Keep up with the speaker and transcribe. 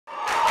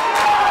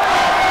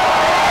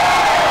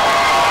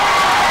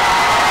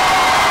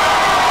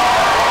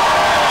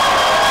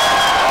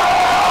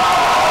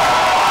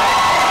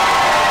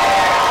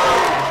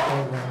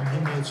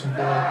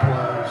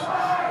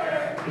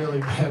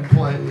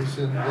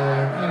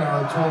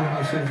I told him,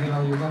 I said,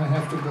 you're going to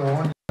have to go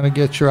and you're going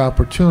to get your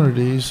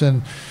opportunities.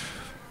 And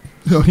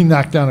he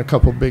knocked down a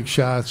couple big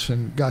shots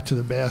and got to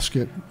the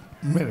basket,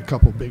 made a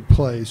couple big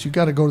plays. You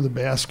got to go to the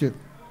basket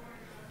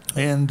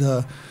and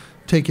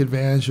take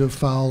advantage of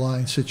foul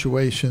line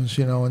situations.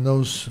 In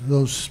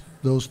those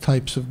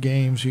types of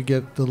games, you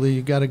get the lead.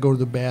 You got to go to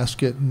the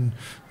basket, and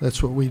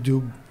that's what we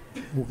do.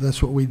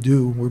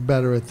 We're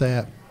better at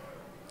that.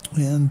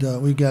 And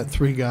we got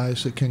 3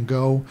 guys that can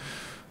go.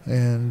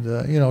 And,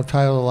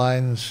 Tyler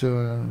Lydon's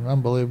doing an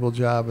unbelievable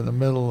job in the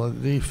middle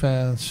of the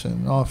defense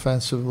and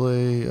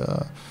offensively.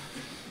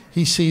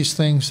 He sees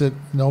things that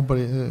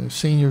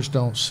seniors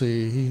don't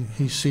see.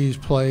 He sees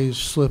plays,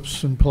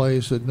 slips and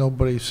plays that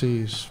nobody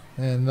sees,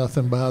 and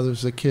nothing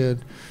bothers the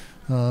kid.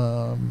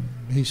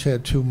 He's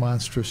had 2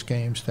 monstrous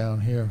games down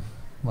here,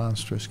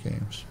 monstrous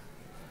games.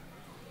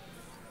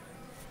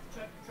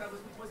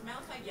 Was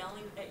Malachi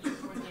yelling at you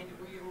towards the end?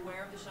 Were you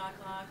aware of the shot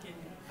clock?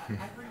 And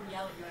I heard him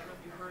yell at you. I don't know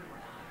if you heard him or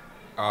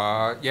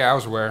not. Yeah, I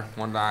was aware.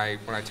 When I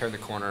turned the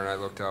corner and I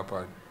looked up,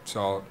 I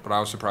saw it, but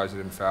I was surprised it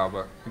didn't foul.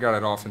 But we got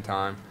it off in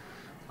time.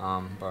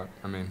 But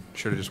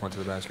should have just went to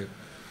the basket.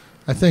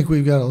 I think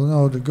we've got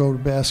to go to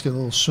basket a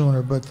little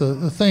sooner. But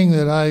the thing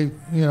that I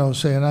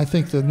say, and I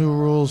think the new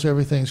rules,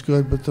 everything's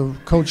good, but the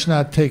coach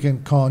not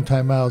calling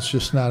timeouts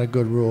just not a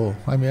good rule.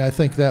 I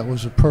think that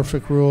was a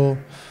perfect rule.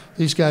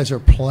 These guys are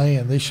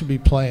playing. They should be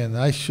playing.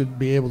 I should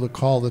be able to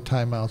call the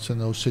timeouts in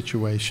those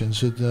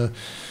situations.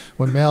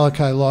 When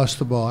Malachi lost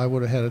the ball, I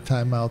would have had a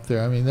timeout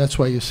there. That's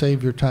why you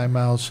save your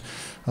timeouts.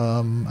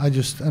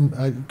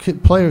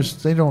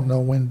 Players, they don't know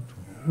when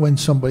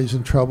somebody's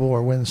in trouble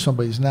or when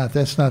somebody's not.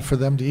 That's not for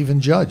them to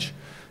even judge.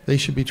 They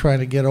should be trying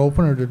to get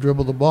open or to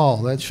dribble the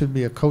ball. That should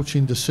be a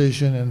coaching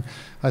decision, and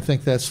I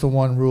think that's the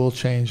one rule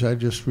change I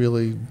just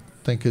really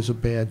think is a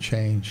bad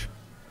change.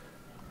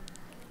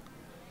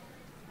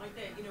 Like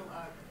that,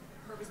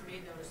 Purvis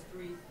made those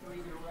three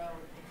threes in a row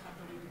and cut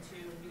the lead to 2,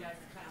 and you guys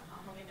kind of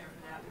hung in there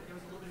for that. There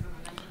was a little bit of a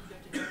momentum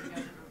shift in there. You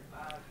guys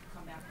have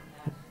come back from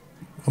that.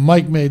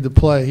 Mike made the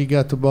play. He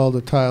got the ball to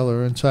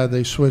Tyler inside.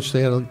 They switched.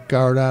 They had a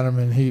guard on him,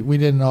 and we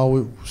didn't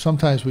always.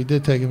 Sometimes we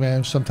did take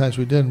advantage. Sometimes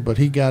we didn't. But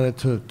he got it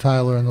to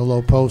Tyler in the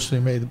low post,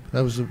 and he made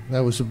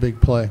that was a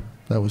big play.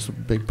 That was the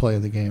big play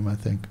of the game, I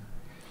think.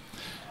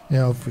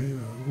 If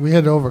we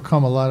had to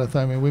overcome a lot of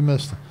things. We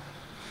missed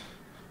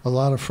a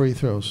lot of free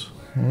throws.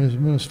 We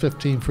missed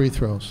 15 free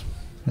throws.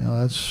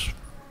 It's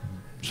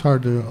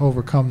hard to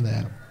overcome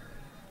that.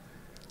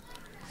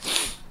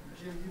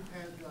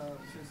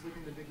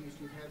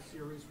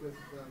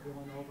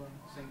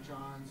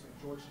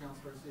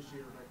 This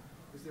year, but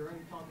is there any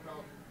talk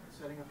about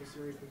setting up a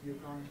series with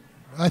UConn?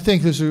 I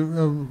think there's a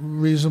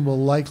reasonable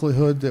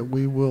likelihood that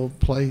we will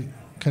play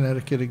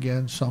Connecticut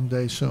again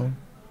someday soon.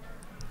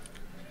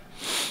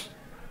 You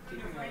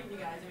guys,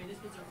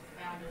 this was a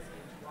fabulous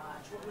game to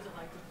watch. What was it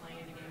like to play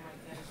in a game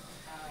like this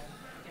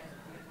against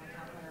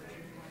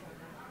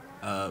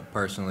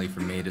Personally,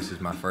 for me, this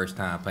is my first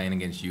time playing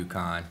against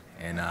UConn,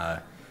 and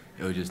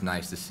it was just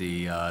nice to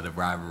see the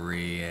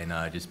rivalry and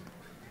just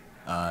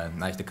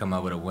nice to come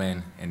up with a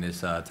win in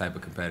this type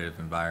of competitive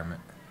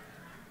environment.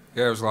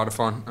 Yeah, it was a lot of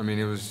fun.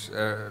 It was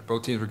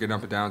both teams were getting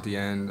up and down at the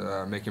end,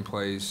 making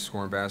plays,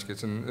 scoring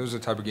baskets, and it was the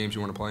type of games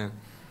you want to play in.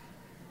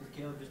 Was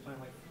Caleb just playing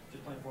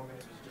 4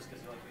 minutes? Was it just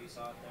because you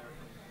saw it there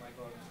from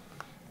Michael?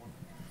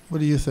 What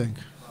do you think?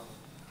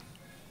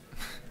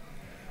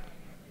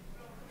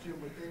 Jim,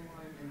 with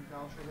Dayline in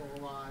foul trouble a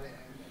lot, and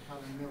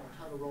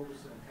Tyler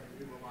Roberson had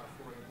to do a lot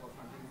for him, both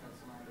on defense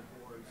and on the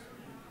boards.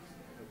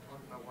 Talk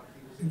about what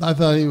he was. I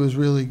thought he was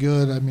really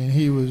good.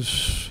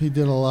 He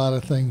did a lot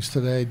of things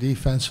today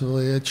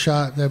defensively.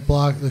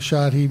 Block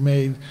shot he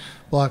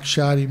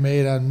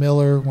made on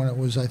Miller when it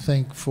was, I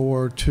think,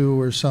 4-2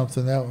 or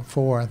something. That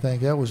 4, I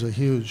think that was a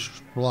huge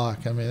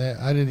block. I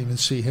didn't even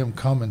see him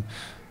coming.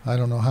 I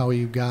don't know how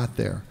he got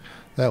there.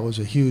 That was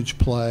a huge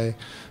play.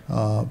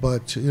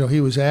 But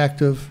he was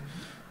active.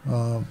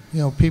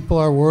 People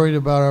are worried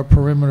about our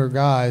perimeter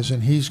guys,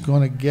 and he's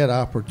going to get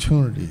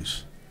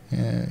opportunities.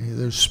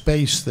 There's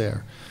space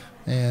there.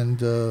 And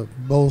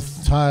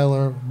both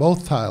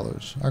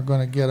Tylers are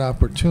going to get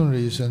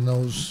opportunities in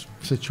those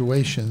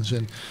situations,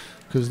 and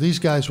because these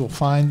guys will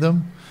find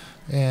them,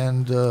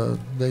 and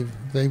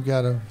they've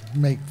got to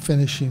make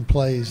finishing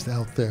plays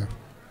out there.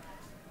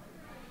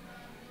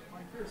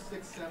 Mike, you're a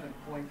 6'7"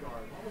 point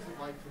guard. What was it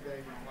like today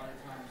when a lot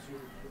of times you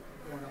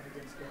were going up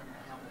against Gavin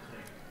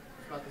Hamilton?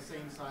 He's about the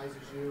same size as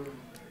you and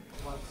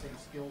a lot of the same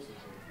skills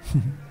as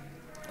you.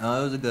 It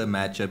was a good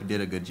matchup. He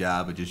did a good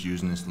job of just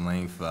using his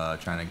length,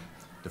 trying to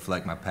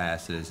deflect my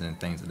passes and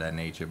things of that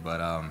nature.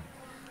 But I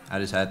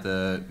just had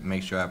to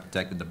make sure I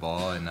protected the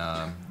ball and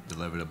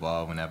deliver the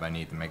ball whenever I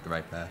need to make the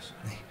right pass.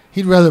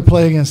 He'd rather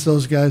play against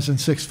those guys than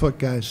 6-foot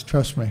guys,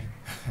 trust me.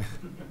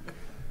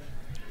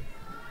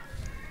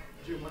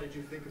 Jim, what did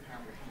you think of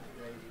Hamilton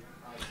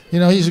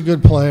today? He's a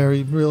good player.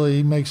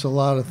 He makes a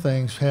lot of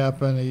things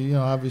happen.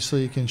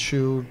 Obviously he can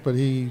shoot, but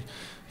he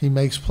He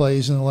makes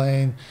plays in the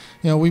lane.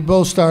 You know, we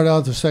both start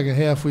out the second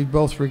half. We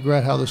both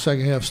regret how the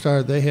second half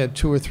started. They had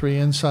 2 or 3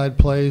 inside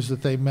plays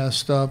that they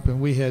messed up, and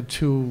we had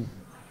 2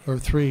 or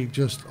 3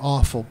 just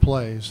awful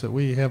plays that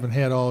we haven't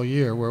had all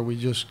year where we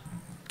just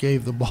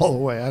gave the ball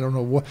away. I don't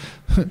know what.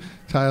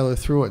 Tyler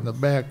threw it in the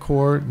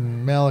backcourt,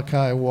 and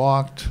Malachi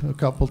walked a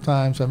couple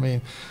times. I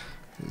mean,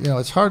 you know,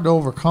 it's hard to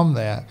overcome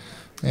that.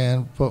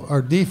 But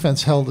our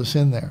defense held us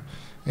in there.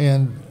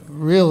 And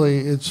really,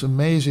 it's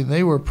amazing.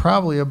 They were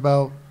probably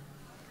about,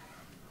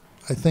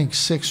 I think,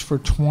 6 for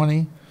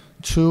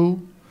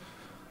 22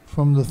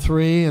 from the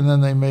 3, and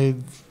then they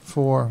made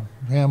 4.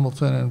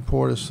 Hamilton and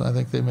Portis, I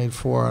think they made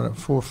 4 out of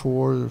 4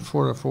 to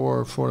 4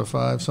 or 4 to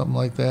 5, something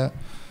like that.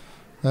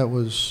 That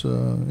was, you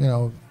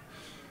know,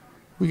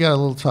 we got a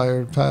little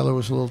tired. Tyler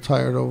was a little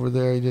tired over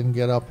there. He didn't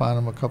get up on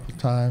him a couple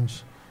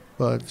times.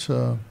 But,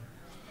 you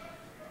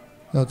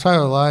know,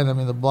 Tyler lied. I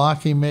mean, the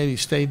block he made, he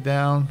stayed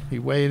down, he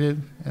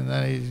waited, and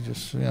then he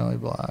just, you know, he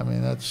blocked. I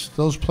mean, that's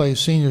those plays,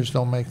 seniors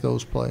don't make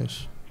those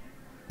plays.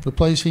 The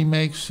plays he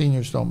makes,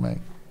 seniors don't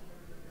make.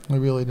 They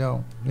really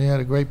don't. He had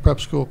a great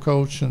prep school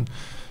coach, and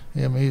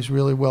I mean, he's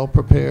really well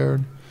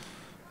prepared.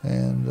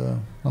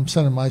 And I'm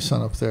sending my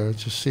son up there to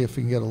just see if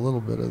he can get a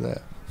little bit of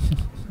that. You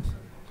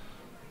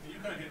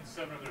kind of hit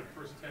 7 of their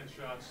first 10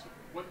 shots.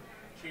 What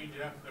changed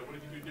after that? What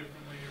did you do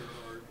differently,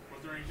 or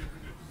was there any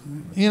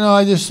difference? You know,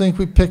 I just think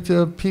we picked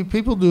up.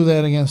 People do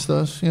that against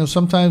us. You know,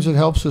 sometimes it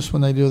helps us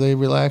when they do. They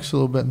relax a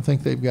little bit and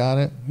think they've got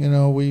it. You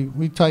know,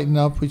 we tighten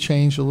up. We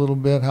changed a little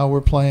bit how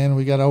we're playing.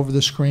 We got over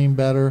the screen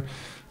better.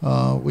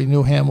 We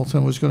knew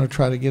Hamilton was going to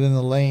try to get in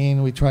the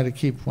lane. We tried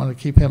to want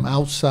to keep him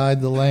outside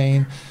the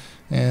lane.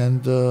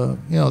 And you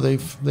know,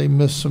 they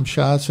missed some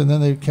shots, and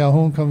then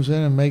Calhoun comes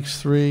in and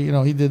makes 3. You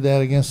know, he did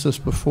that against us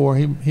before.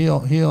 He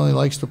only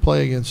likes to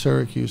play against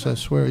Syracuse. I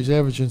swear, he's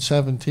averaging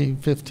 17,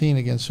 15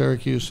 against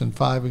Syracuse and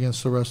 5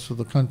 against the rest of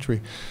the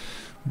country.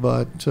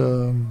 But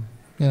you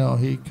know,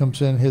 he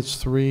comes in, hits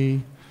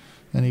 3,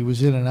 and he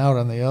was in and out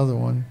on the other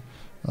one.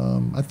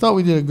 I thought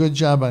we did a good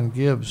job on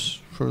Gibbs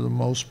for the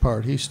most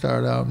part. He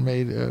started out and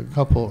made a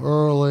couple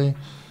early,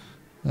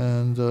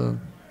 and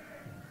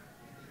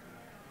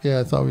yeah,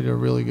 I thought we did a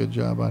really good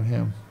job on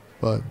him.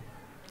 But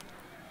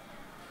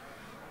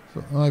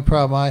the only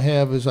problem I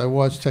have is I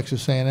watched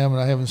Texas A&M, and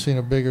I haven't seen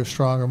a bigger,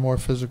 stronger, more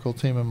physical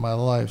team in my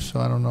life. So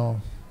I don't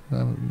know.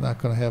 I'm not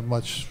going to have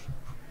much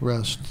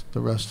rest the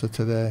rest of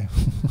today.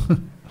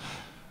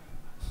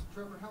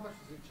 Trevor, how much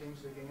does it change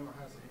the game, or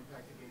how does it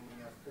impact the game when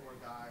you have 4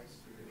 guys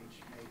who can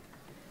each make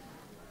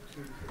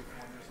 2 to 3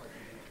 pointers like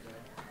you did today?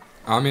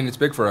 I mean, it's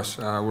big for us.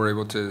 We're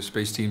able to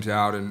space teams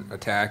out and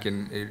attack,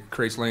 and it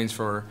creates lanes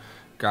for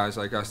guys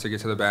like us to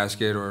get to the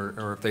basket,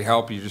 or if they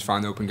help, you just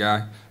find the open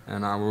guy.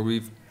 And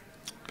we've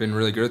been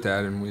really good at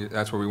that, and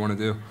that's what we want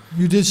to do.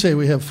 You did say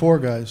we have 4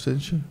 guys,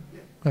 didn't you?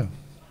 Yeah.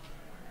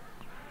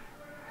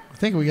 I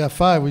think we got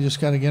 5. We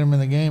just got to get them in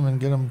the game and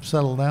get them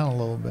settled down a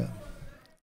little bit.